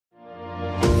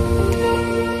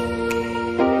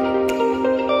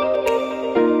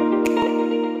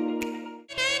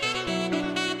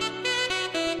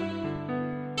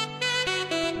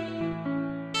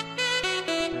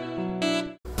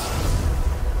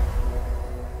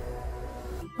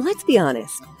Let's be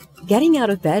honest, getting out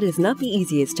of bed is not the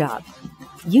easiest job.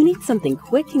 You need something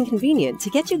quick and convenient to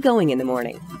get you going in the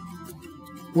morning.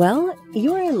 Well,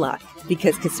 you're in luck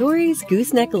because COSORI's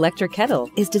Gooseneck Electric Kettle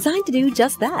is designed to do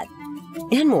just that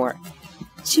and more.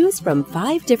 Choose from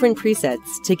 5 different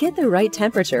presets to get the right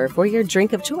temperature for your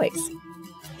drink of choice.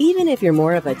 Even if you're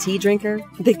more of a tea drinker,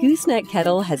 the Gooseneck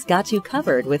Kettle has got you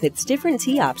covered with its different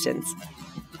tea options.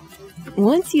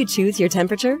 Once you choose your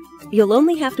temperature, you'll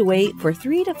only have to wait for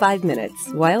 3 to 5 minutes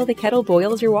while the kettle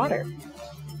boils your water.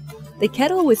 The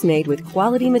kettle was made with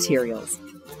quality materials.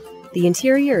 The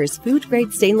interior is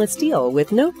food-grade stainless steel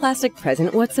with no plastic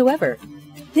present whatsoever.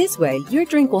 This way, your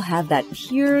drink will have that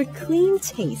pure, clean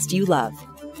taste you love.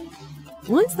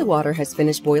 Once the water has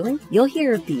finished boiling, you'll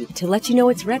hear a beep to let you know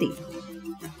it's ready.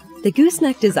 The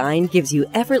Gooseneck design gives you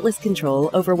effortless control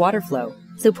over water flow,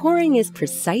 so pouring is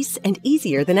precise and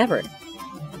easier than ever.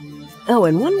 Oh,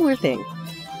 and one more thing.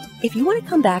 If you want to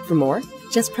come back for more,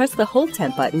 just press the Hold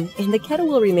Temp button and the kettle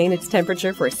will remain its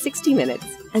temperature for 60 minutes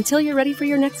until you're ready for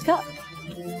your next cup.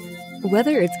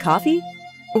 Whether it's coffee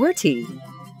or tea,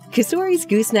 COSORI's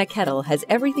Gooseneck Kettle has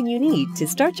everything you need to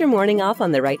start your morning off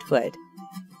on the right foot.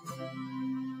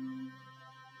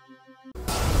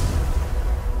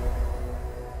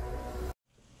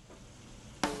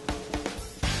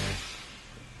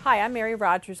 Hi, I'm Mary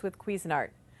Rogers with Cuisinart.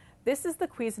 This is the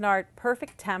Cuisinart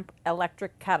Perfect Temp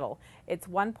Electric Kettle. It's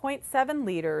 1.7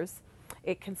 liters.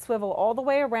 It can swivel all the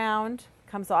way around,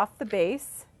 comes off the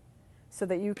base so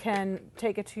that you can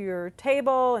take it to your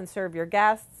table and serve your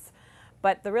guests.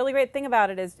 But the really great thing about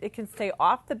it is it can stay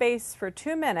off the base for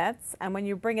 2 minutes, and when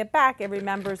you bring it back, it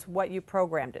remembers what you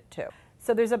programmed it to.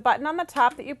 So there's a button on the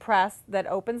top that you press that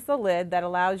opens the lid that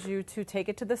allows you to take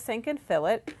it to the sink and fill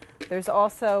it. There's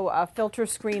also a filter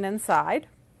screen inside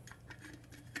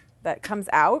that comes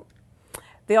out.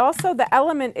 The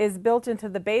element is built into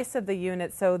the base of the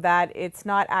unit so that it's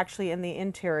not actually in the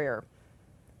interior.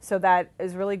 So that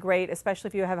is really great, especially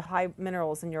if you have high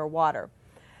minerals in your water.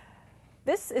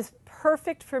 This is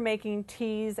perfect for making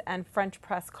teas and French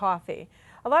press coffee.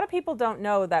 A lot of people don't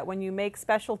know that when you make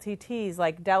specialty teas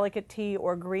like delicate tea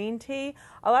or green tea,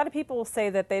 a lot of people will say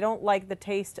that they don't like the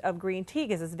taste of green tea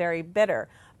because it's very bitter.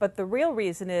 But the real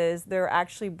reason is they're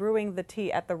actually brewing the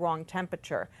tea at the wrong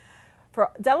temperature. For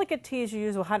delicate teas, you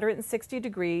use 160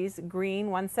 degrees, green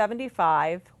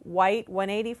 175, white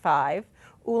 185,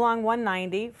 oolong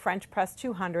 190, French press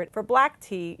 200. For black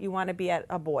tea, you want to be at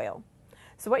a boil.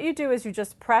 So what you do is you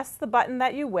just press the button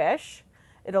that you wish,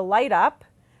 it'll light up,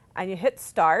 and you hit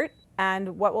start,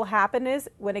 and what will happen is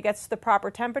when it gets to the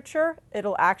proper temperature,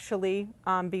 it'll actually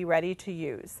be ready to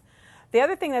use. The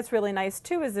other thing that's really nice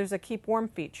too is there's a keep warm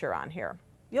feature on here.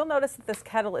 You'll notice that this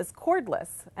kettle is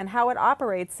cordless, and how it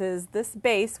operates is this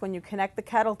base, when you connect the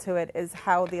kettle to it, is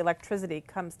how the electricity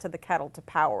comes to the kettle to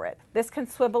power it. This can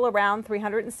swivel around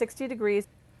 360 degrees.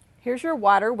 Here's your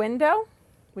water window,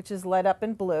 which is lit up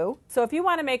in blue. So if you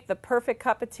want to make the perfect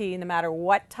cup of tea, no matter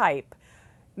what type,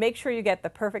 make sure you get the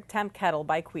Perfect Temp Kettle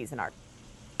by Cuisinart.